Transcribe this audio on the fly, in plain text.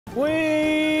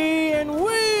Wee and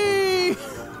wee!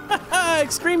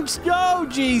 Extreme, oh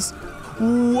jeez.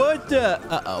 What the?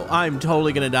 Uh-oh, I'm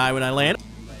totally gonna die when I land.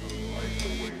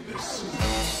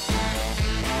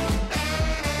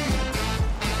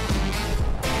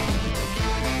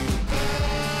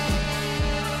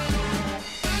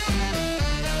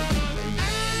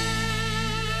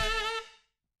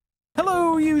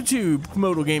 Hello YouTube,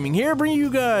 Camodo Gaming here, bringing you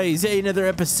guys another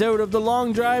episode of The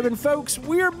Long Drive, and folks,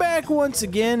 we're back once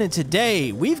again, and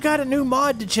today we've got a new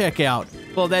mod to check out.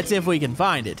 Well, that's if we can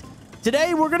find it.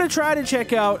 Today we're gonna try to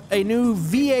check out a new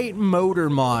V8 motor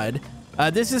mod.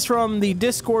 This is from the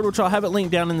Discord, which I'll have it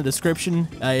linked down in the description.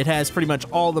 It has pretty much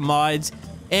all the mods,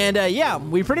 and yeah,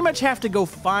 we pretty much have to go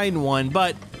find one,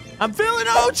 but I'm feeling,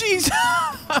 oh geez,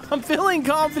 I'm feeling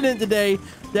confident today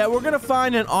that we're gonna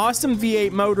find an awesome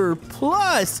V8 motor.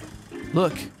 Plus,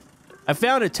 look, I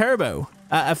found a turbo.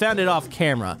 I found it off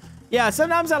camera. Yeah,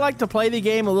 sometimes I like to play the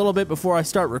game a little bit before I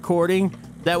start recording.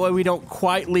 That way we don't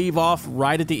quite leave off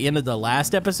right at the end of the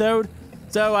last episode.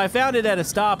 So I found it at a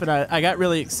stop, and I got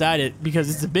really excited because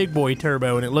it's a big boy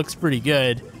turbo and it looks pretty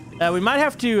good. We might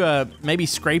have to maybe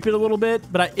scrape it a little bit,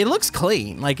 but it looks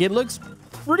clean. Like, it looks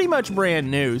pretty much brand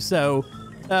new. So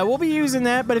we'll be using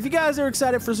that. But if you guys are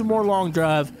excited for some more Long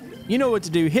Drive, you know what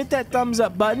to do. Hit that thumbs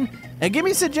up button and give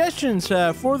me suggestions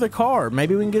for the car.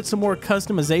 Maybe we can get some more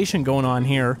customization going on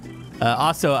here.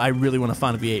 Also, I really want to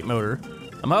find a V8 motor.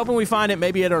 I'm hoping we find it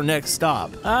maybe at our next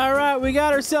stop. All right, we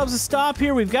got ourselves a stop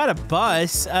here. We've got a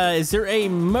bus. Is there a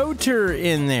motor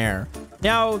in there?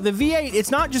 Now, the V8, it's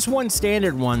not just one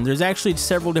standard one. There's actually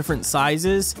several different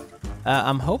sizes.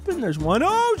 I'm hoping there's one.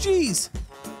 Oh, geez.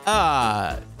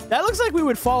 That looks like we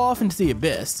would fall off into the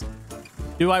abyss.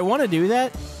 Do I want to do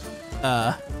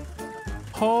that?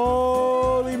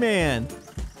 Holy man.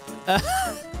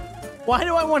 Why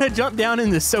do I want to jump down in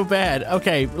this so bad?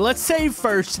 Okay, let's save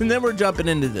first, and then we're jumping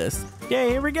into this. Okay,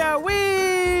 here we go.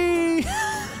 Whee!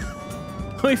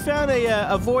 We found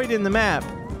a void in the map.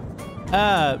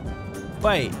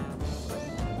 Wait.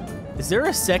 Is there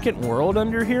a second world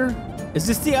under here? Is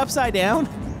this the upside down?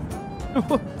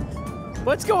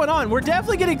 What's going on? We're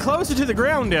definitely getting closer to the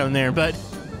ground down there, but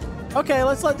okay,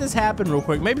 let's let this happen real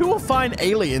quick. Maybe we'll find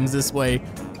aliens this way.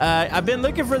 I've been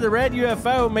looking for the red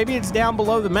UFO. Maybe it's down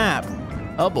below the map.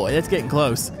 Oh boy, that's getting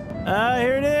close.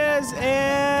 Here it is,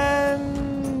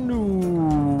 and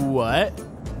what?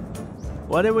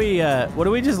 What do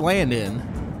we just land in?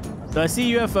 Do I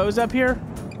see UFOs up here?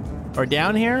 Or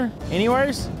down here?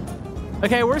 Anywheres?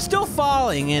 Okay, we're still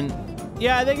falling, and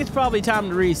yeah, I think it's probably time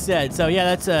to reset. So yeah,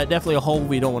 that's definitely a hole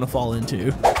we don't want to fall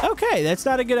into. Okay, that's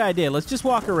not a good idea. Let's just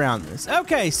walk around this.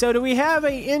 Okay, so do we have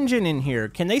an engine in here?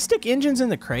 Can they stick engines in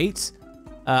the crates?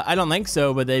 I don't think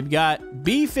so, but they've got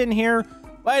beef in here.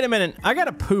 Wait a minute, I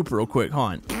gotta poop real quick,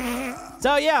 hon.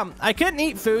 So yeah, I couldn't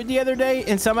eat food the other day,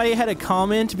 and somebody had a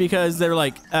comment because they're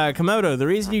like, Camodo, the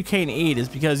reason you can't eat is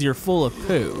because you're full of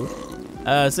poo.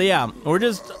 So yeah, we're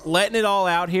just letting it all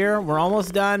out here. We're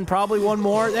almost done, probably one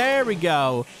more. There we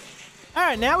go. All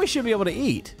right, now we should be able to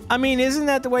eat. I mean, isn't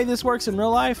that the way this works in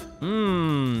real life?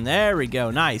 There we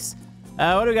go, nice.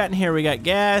 What do we got in here? We got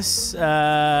gas,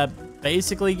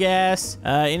 basically gas.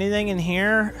 Anything in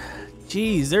here?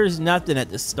 Geez, there's nothing at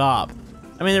the stop.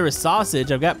 I mean, there was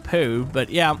sausage, I've got poo, but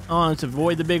yeah, I want to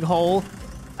avoid the big hole.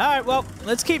 All right, well,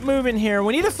 let's keep moving here.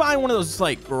 We need to find one of those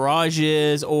like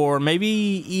garages, or maybe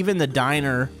even the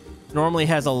diner normally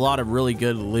has a lot of really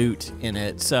good loot in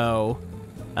it. So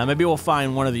maybe we'll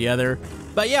find one or the other.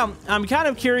 But yeah, I'm kind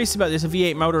of curious about this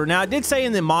V8 motor. Now, it did say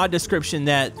in the mod description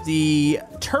that the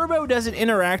turbo doesn't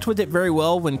interact with it very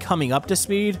well when coming up to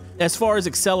speed as far as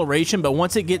acceleration, but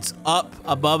once it gets up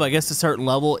above, I guess, a certain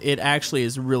level, it actually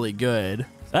is really good.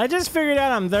 I just figured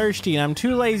out I'm thirsty and I'm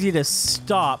too lazy to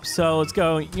stop, so let's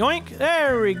go yoink.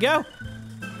 There we go.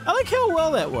 I like how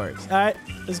well that works. All right,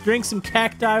 let's drink some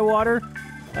cacti water.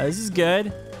 This is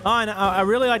good. Oh, and I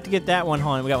really like to get that one,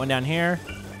 hon. We got one down here.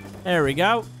 There we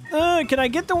go. Can I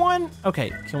get the one?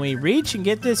 Okay, can we reach and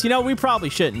get this? You know, we probably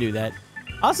shouldn't do that.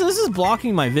 Also, this is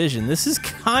blocking my vision. This is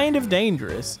kind of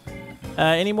dangerous.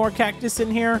 Any more cactus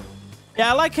in here?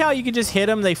 Yeah, I like how you can just hit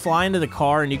them. They fly into the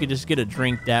car and you can just get a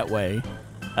drink that way.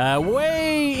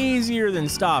 Way easier than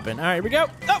stopping. All right, here we go.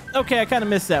 Oh, okay, I kind of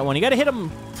missed that one. You got to hit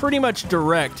them pretty much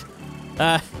direct.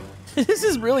 This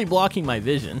is really blocking my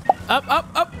vision. Up, up,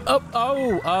 up, up.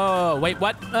 Oh, wait,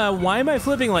 what? Why am I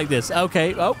flipping like this?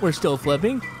 Okay, oh, we're still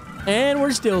flipping. And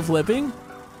we're still flipping.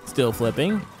 Still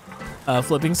flipping.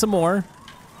 Flipping some more.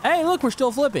 Hey, look, we're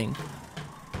still flipping.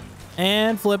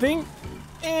 And flipping.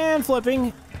 And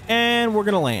flipping. and we're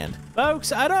gonna land.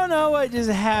 Folks, I don't know what just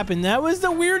happened. That was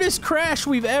the weirdest crash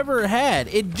we've ever had.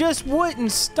 It just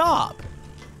wouldn't stop.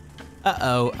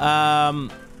 Uh-oh,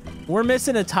 we're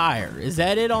missing a tire. Is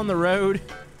that it on the road?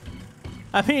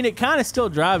 I mean, it kind of still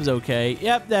drives okay.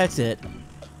 Yep, that's it.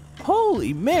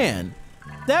 Holy man.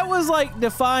 That was like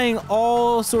defying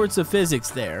all sorts of physics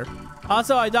there.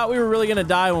 Also, I thought we were really gonna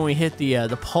die when we hit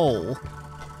the pole.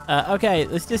 Okay,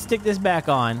 let's just stick this back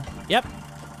on. Yep.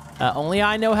 Only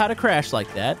I know how to crash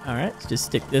like that. All right, let's just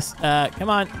stick this.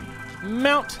 Come on,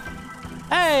 mount.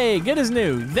 Hey, good as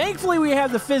new. Thankfully, we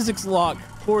have the physics lock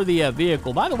for the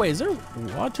vehicle. By the way, is there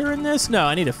water in this? No,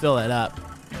 I need to fill that up.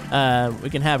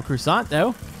 We can have a croissant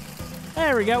though.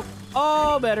 There we go.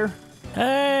 All better.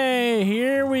 Hey,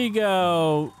 here we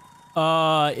go.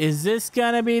 Is this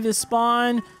gonna be the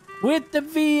spawn with the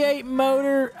V8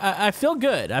 motor? I feel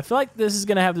good. I feel like this is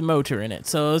gonna have the motor in it.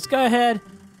 So let's go ahead.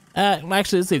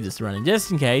 Actually, let's leave this running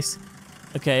just in case.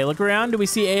 Okay, look around. Do we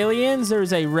see aliens?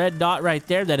 There's a red dot right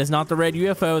there. That is not the red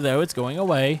UFO though. It's going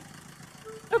away.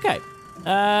 Okay.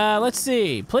 Let's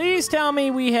see. Please tell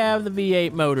me we have the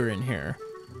V8 motor in here.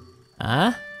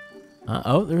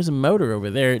 Oh, there's a motor over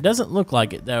there. It doesn't look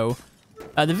like it though.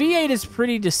 The V8 is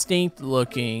pretty distinct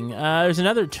looking. There's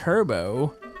another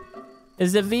turbo.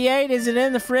 Is the V8, is it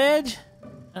in the fridge?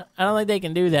 I don't think they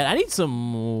can do that. I need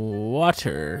some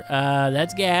water.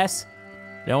 That's gas.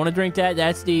 Don't want to drink that.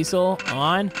 That's diesel.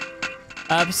 On.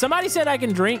 Somebody said I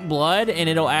can drink blood and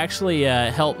it'll actually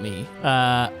help me.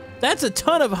 That's a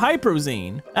ton of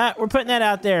hyprozine. We're putting that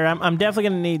out there. I'm definitely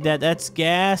gonna need that. That's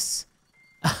gas.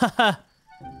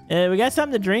 We got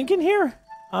something to drink in here?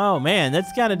 Oh man,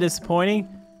 that's kind of disappointing.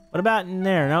 What about in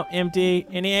there? No, empty.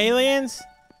 Any aliens?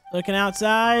 Looking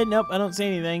outside? Nope, I don't see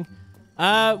anything.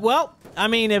 Well, I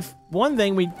mean, if one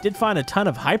thing, we did find a ton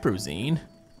of hyprozine.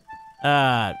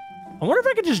 I wonder if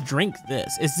I could just drink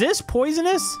this. Is this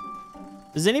poisonous?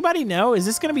 Does anybody know? Is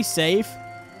this gonna be safe?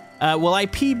 Will I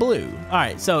pee blue? All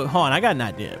right, so hold on, I got an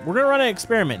idea. We're gonna run an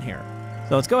experiment here.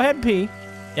 So let's go ahead and pee.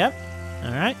 Yep,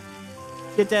 all right.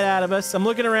 Get that out of us. I'm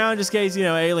looking around just in case, you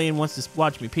know, alien wants to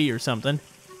watch me pee or something.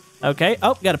 Okay,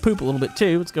 oh, gotta poop a little bit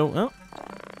too. Let's go, oh,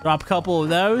 drop a couple of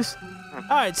those.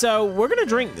 All right, so we're gonna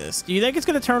drink this. Do you think it's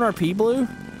gonna turn our pee blue?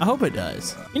 I hope it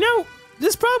does. You know,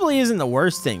 this probably isn't the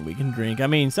worst thing we can drink. I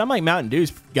mean, something like Mountain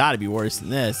Dew's gotta be worse than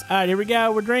this. All right, here we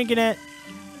go, we're drinking it.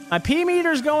 My pee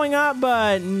meter's going up,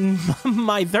 but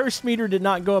my thirst meter did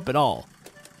not go up at all.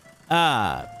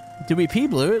 Did we pee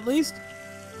blue at least?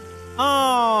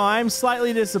 Oh, I'm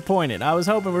slightly disappointed. I was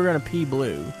hoping we were gonna pee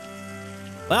blue.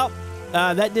 Well,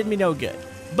 that did me no good.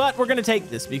 But we're gonna take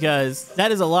this because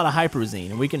that is a lot of hyprozine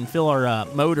and we can fill our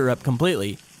motor up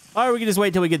completely. Or we can just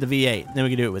wait till we get the V8 and then we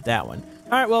can do it with that one.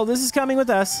 All right, well, this is coming with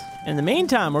us. In the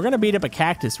meantime, we're gonna beat up a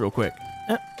cactus real quick.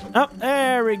 Oh,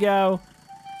 there we go.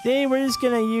 See, we're just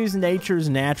gonna use nature's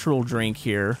natural drink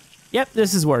here. Yep,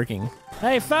 this is working.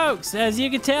 Hey folks, as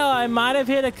you can tell, I might have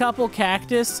hit a couple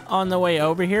cactus on the way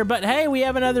over here, but hey, we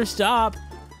have another stop.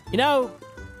 You know,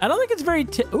 I don't think it's very,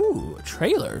 ooh, a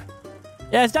trailer.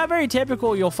 Yeah, it's not very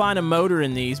typical you'll find a motor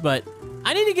in these, but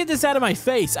I need to get this out of my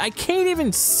face. I can't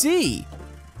even see.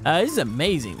 This is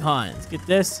amazing. Hold on, let's get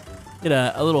this. Get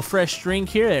a little fresh drink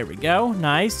here. There we go,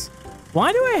 nice.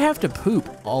 Why do I have to poop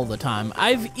all the time?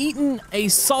 I've eaten a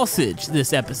sausage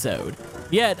this episode.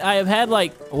 Yet, I have had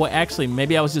like, well, actually,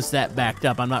 maybe I was just that backed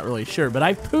up. I'm not really sure, but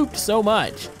I've pooped so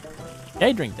much.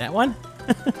 Okay, drink that one.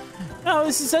 No,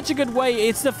 this is such a good way.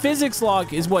 It's the physics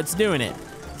lock is what's doing it.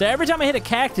 So every time I hit a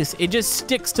cactus, it just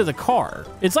sticks to the car.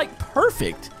 It's like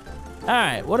perfect. All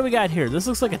right, what do we got here? This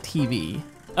looks like a TV.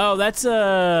 Oh, that's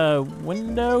a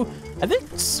window. I think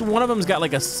one of them's got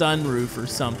like a sunroof or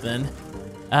something.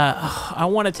 I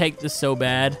want to take this so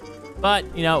bad, but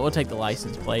you know, we'll take the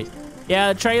license plate.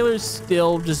 Yeah, the trailers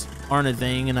still just aren't a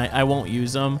thing, and I won't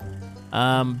use them.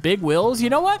 Big wheels, you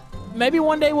know what? Maybe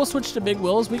one day we'll switch to big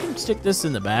wheels. We can stick this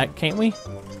in the back, can't we?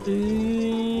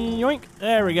 Yoink,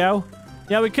 there we go.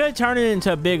 Yeah, we could turn it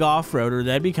into a big off-roader.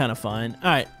 That'd be kind of fun. All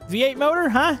right, V8 motor,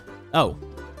 huh? Oh,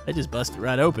 that just busted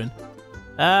right open.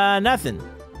 Nothing.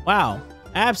 Wow,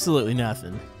 absolutely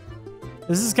nothing.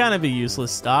 This is kind of a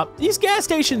useless stop. These gas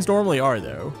stations normally are,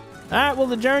 though. All right, well,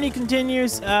 the journey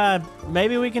continues.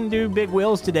 Maybe we can do big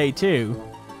wheels today, too.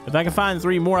 If I can find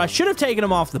 3 more. I should have taken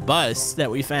them off the bus that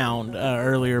we found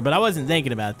earlier, but I wasn't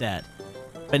thinking about that.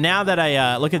 But now that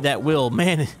I look at that wheel,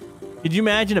 man, could you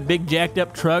imagine a big jacked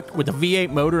up truck with a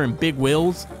V8 motor and big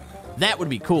wheels? That would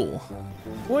be cool.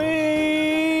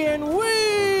 Whee and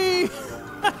whee!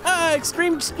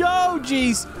 Extreme, oh,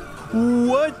 jeez.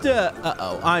 What the?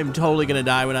 Uh-oh, I'm totally gonna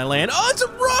die when I land. Oh, it's a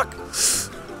rock!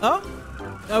 Oh,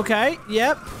 Okay.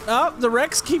 Yep. Oh, the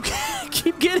wrecks keep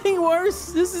keep getting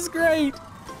worse. This is great.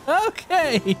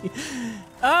 Okay.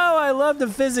 Oh, I love the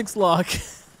physics lock.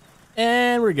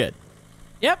 And we're good.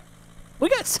 Yep. We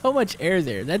got so much air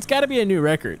there. That's got to be a new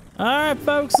record. All right,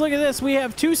 folks, look at this. We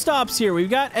have 2 stops here. We've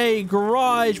got a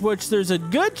garage, which there's a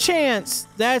good chance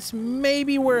that's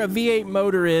maybe where a V8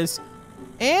 motor is.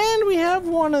 And we have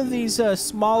one of these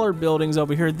smaller buildings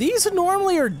over here. These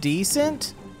normally are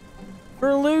decent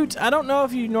for loot. I don't know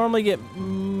if you normally get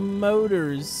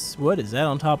motors. What is that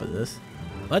on top of this?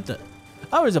 What the?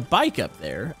 Oh, there's a bike up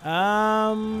there.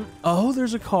 Oh,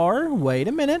 there's a car. Wait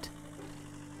a minute.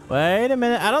 Wait a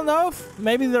minute. I don't know if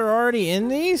maybe they're already in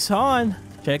these. Hold on.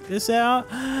 Check this out.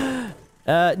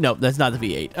 No, that's not the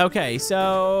V8. Okay,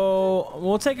 so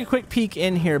we'll take a quick peek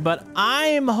in here, but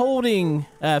I'm holding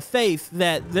faith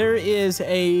that there is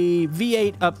a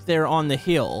V8 up there on the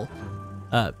hill.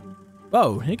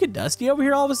 Whoa, it get dusty over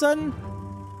here all of a sudden?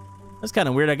 That's kind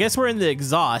of weird. I guess we're in the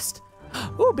exhaust.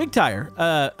 Ooh, big tire.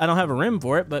 I don't have a rim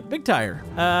for it, but big tire.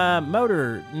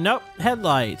 Motor. Nope.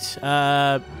 Headlight.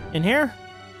 In here?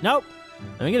 Nope.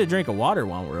 Let me get a drink of water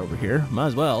while we're over here. Might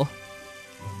as well.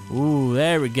 Ooh,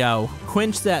 there we go.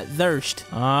 Quench that thirst.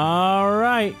 All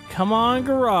right. Come on,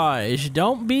 garage.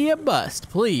 Don't be a bust,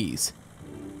 please.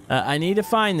 I need to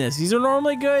find this. These are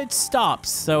normally good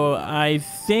stops, so I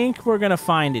think we're going to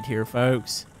find it here,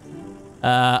 folks.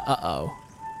 Uh-oh.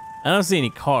 I don't see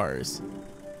any cars.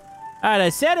 All right, I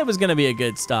said it was going to be a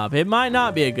good stop. It might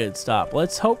not be a good stop.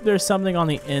 Let's hope there's something on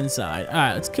the inside. All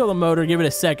right, let's kill the motor. Give it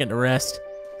a second to rest.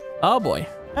 Oh, boy.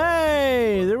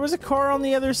 Hey, there was a car on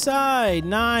the other side.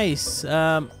 Nice.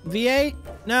 V8?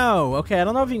 No. Okay, I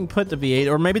don't know if you can put the V8,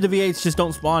 or maybe the V8s just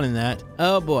don't spawn in that.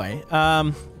 Oh, boy.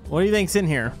 What do you think's in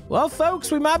here? Well,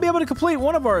 folks, we might be able to complete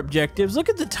one of our objectives. Look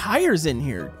at the tires in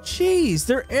here. Jeez,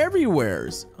 they're everywhere.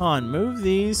 On, move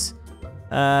these.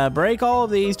 Break all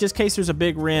of these just in case there's a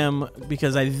big rim,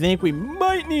 because I think we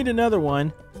might need another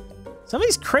one. Some of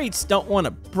these crates don't want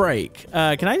to break.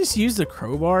 Can I just use the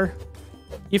crowbar?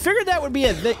 You figured that would be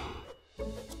a thing.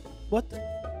 What the?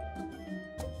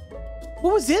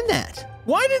 What was in that?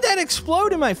 Why did that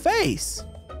explode in my face?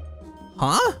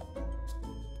 Huh?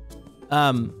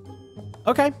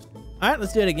 Okay. All right,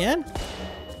 let's do it again.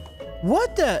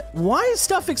 What the? Why is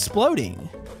stuff exploding?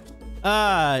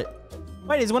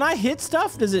 Wait, is when I hit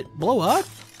stuff, does it blow up?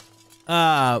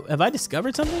 Have I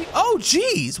discovered something? Oh,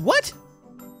 geez, what?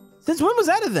 Since when was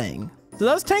that a thing? So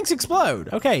those tanks explode.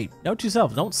 Okay, note to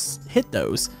self, don't hit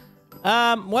those.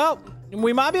 Well,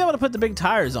 we might be able to put the big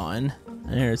tires on.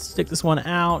 Here, stick this one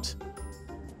out.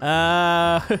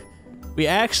 We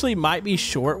actually might be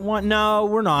short one. No,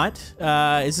 we're not.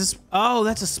 Is this? Oh,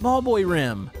 that's a small boy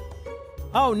rim.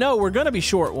 Oh no, we're gonna be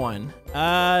short one.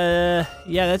 Yeah,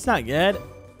 that's not good.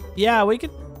 Yeah, we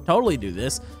could totally do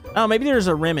this. Oh, maybe there's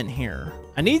a rim in here.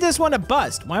 I need this one to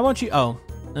bust. Why won't you? Oh,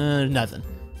 nothing.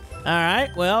 All right,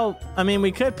 well, I mean,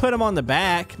 we could put them on the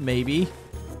back, maybe.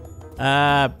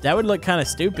 That would look kind of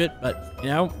stupid, but, you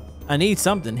know, I need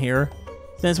something here.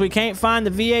 Since we can't find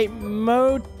the V8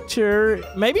 motor,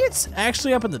 maybe it's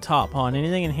actually up at the top, huh?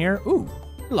 Anything in here? Ooh,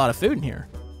 a lot of food in here.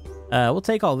 We'll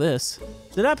take all this.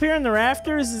 Is it up here in the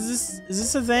rafters? Is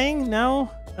this a thing?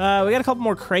 No? We got a couple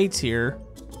more crates here.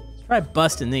 Let's try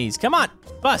busting these. Come on,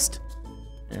 bust.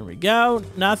 There we go,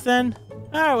 nothing.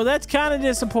 All right, well, that's kind of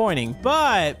disappointing,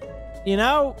 but, you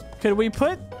know, could we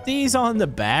put these on the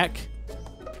back?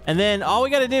 And then all we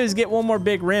got to do is get one more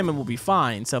big rim and we'll be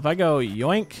fine. So if I go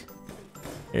yoink,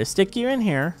 here, stick you in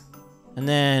here, and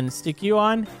then stick you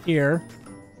on here.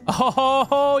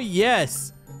 Oh,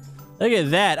 yes. Look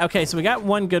at that. Okay, so we got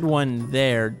one good one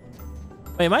there.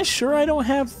 Wait, am I sure I don't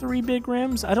have 3 big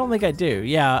rims? I don't think I do.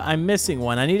 Yeah, I'm missing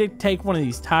one. I need to take one of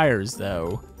these tires,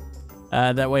 though.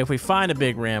 That way, if we find a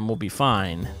big rim, we'll be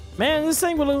fine. Man, this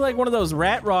thing would look like one of those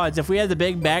rat rods if we had the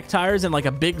big back tires and like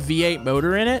a big V8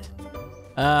 motor in it.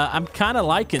 I'm kind of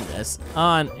liking this.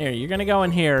 Here, you're gonna go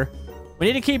in here. We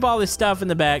need to keep all this stuff in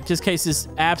the back just in case this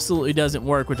absolutely doesn't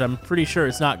work, which I'm pretty sure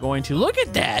it's not going to. Look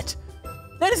at that.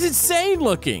 That is insane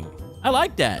looking. I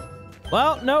like that.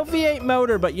 Well, no V8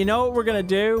 motor, but you know what we're gonna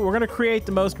do? We're gonna create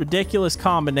the most ridiculous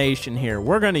combination here.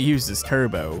 We're gonna use this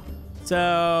turbo.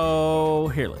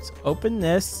 So here, let's open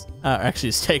this. Actually,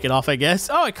 just take it off, I guess.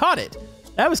 Oh, I caught it.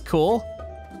 That was cool.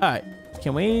 All right,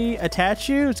 can we attach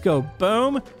you? Let's go,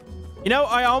 boom. You know,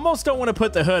 I almost don't want to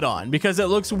put the hood on because it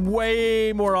looks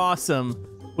way more awesome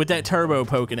with that turbo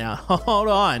poking out. Hold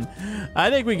on. I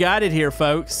think we got it here,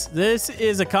 folks. This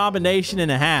is a combination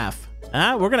and a half.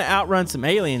 We're going to outrun some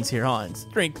aliens here. Hold on. Let's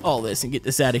drink all this and get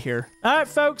this out of here. All right,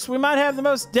 folks, we might have the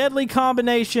most deadly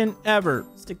combination ever.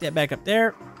 Stick that back up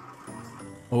there.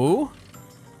 Ooh.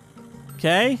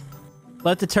 Okay.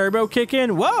 Let the turbo kick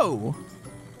in. Whoa.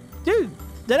 Dude,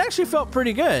 that actually felt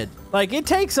pretty good. Like, it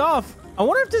takes off. I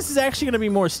wonder if this is actually going to be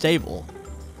more stable.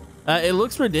 It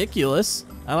looks ridiculous.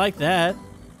 I like that.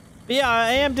 But yeah,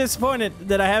 I am disappointed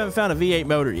that I haven't found a V8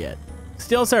 motor yet.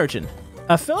 Still searching.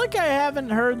 I feel like I haven't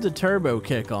heard the turbo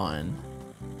kick on.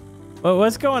 Well,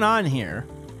 what's going on here?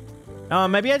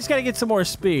 Maybe I just got to get some more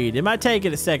speed. It might take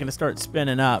it a second to start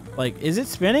spinning up. Like, is it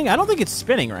spinning? I don't think it's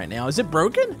spinning right now. Is it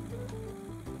broken?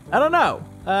 I don't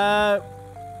know.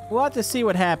 We'll have to see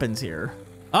what happens here.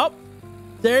 Oh,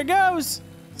 there it goes.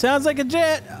 Sounds like a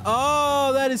jet.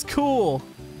 Oh, that is cool.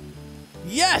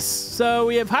 Yes. So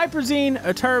we have Hyperzine,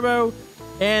 a turbo,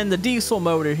 and the diesel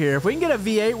motor here. If we can get a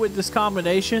V8 with this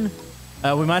combination,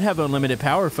 we might have unlimited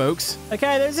power, folks.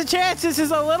 Okay, there's a chance this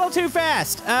is a little too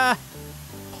fast.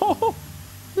 Oh,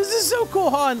 this is so cool.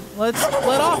 Hold on. Let's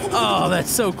let off. Oh, that's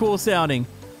so cool sounding.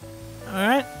 All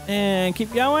right, and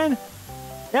keep going.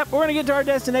 Yep, we're going to get to our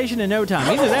destination in no time.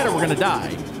 Either that or we're going to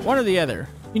die. One or the other.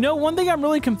 You know, one thing I'm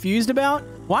really confused about,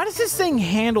 why does this thing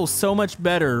handle so much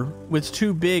better with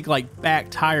two big, like, back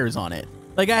tires on it?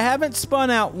 Like, I haven't spun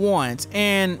out once,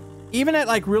 and even at,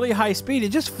 like, really high speed, it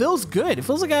just feels good. It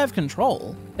feels like I have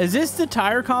control. Is this the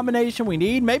tire combination we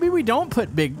need? Maybe we don't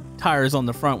put big tires on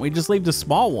the front. We just leave the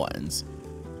small ones.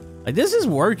 Like, this is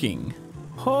working.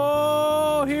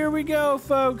 Oh, here we go,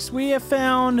 folks. We have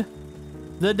found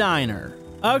the diner.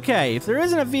 Okay, if there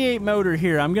isn't a V8 motor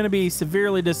here, I'm going to be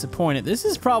severely disappointed. This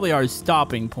is probably our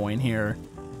stopping point here.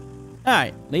 All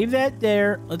right, leave that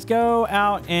there. Let's go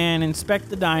out and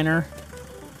inspect the diner.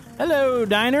 Hello,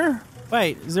 diner.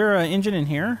 Wait, is there an engine in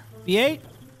here?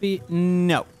 V8?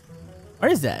 No. Where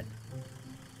is that?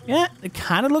 Yeah, it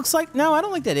kind of looks like... No, I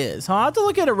don't think that is. I'll have to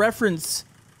look at a reference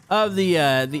of the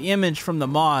image from the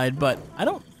mod, but I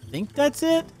don't think that's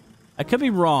it. I could be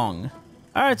wrong.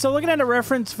 All right, so looking at a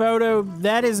reference photo,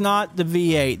 that is not the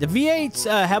V8. The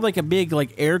V8s have like a big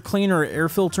like air cleaner or air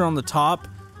filter on the top.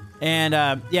 And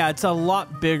yeah, it's a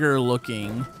lot bigger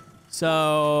looking.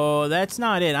 So that's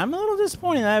not it. I'm a little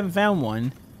disappointed I haven't found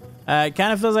one. It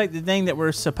kind of feels like the thing that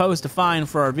we're supposed to find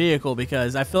for our vehicle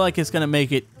because I feel like it's going to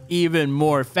make it even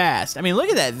more fast. I mean, look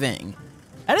at that thing.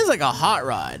 That is like a hot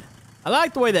rod. I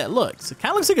like the way that looks. It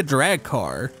kind of looks like a drag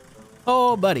car.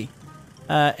 Oh, buddy.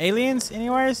 Aliens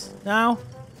anywheres? No?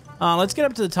 Let's get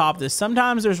up to the top of this.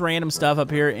 Sometimes there's random stuff up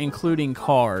here, including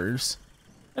cars.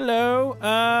 Hello?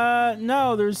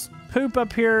 No, there's poop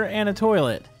up here and a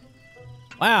toilet.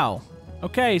 Wow.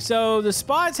 Okay, so the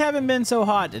spots haven't been so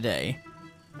hot today.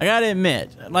 I gotta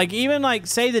admit. Like, even like,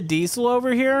 say the diesel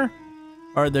over here,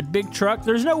 or the big truck,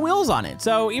 there's no wheels on it.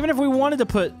 So even if we wanted to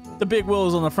put the big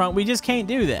wheels on the front, we just can't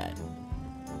do that.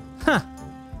 Huh.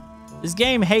 This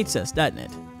game hates us, doesn't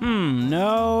it?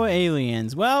 No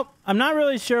aliens. Well, I'm not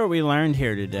really sure what we learned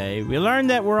here today. We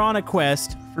learned that we're on a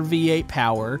quest for V8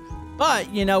 power,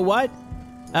 but you know what?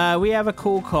 We have a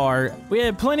cool car. We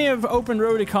had plenty of open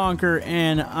road to conquer,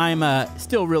 and I'm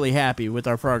still really happy with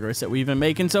our progress that we've been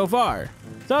making so far.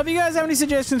 So if you guys have any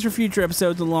suggestions for future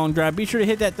episodes of The Long Drive, be sure to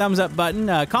hit that thumbs up button.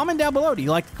 Comment down below. Do you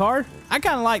like the car? I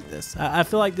kind of like this. I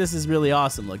feel like this is really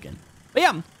awesome looking. But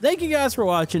yeah, thank you guys for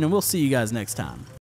watching, and we'll see you guys next time.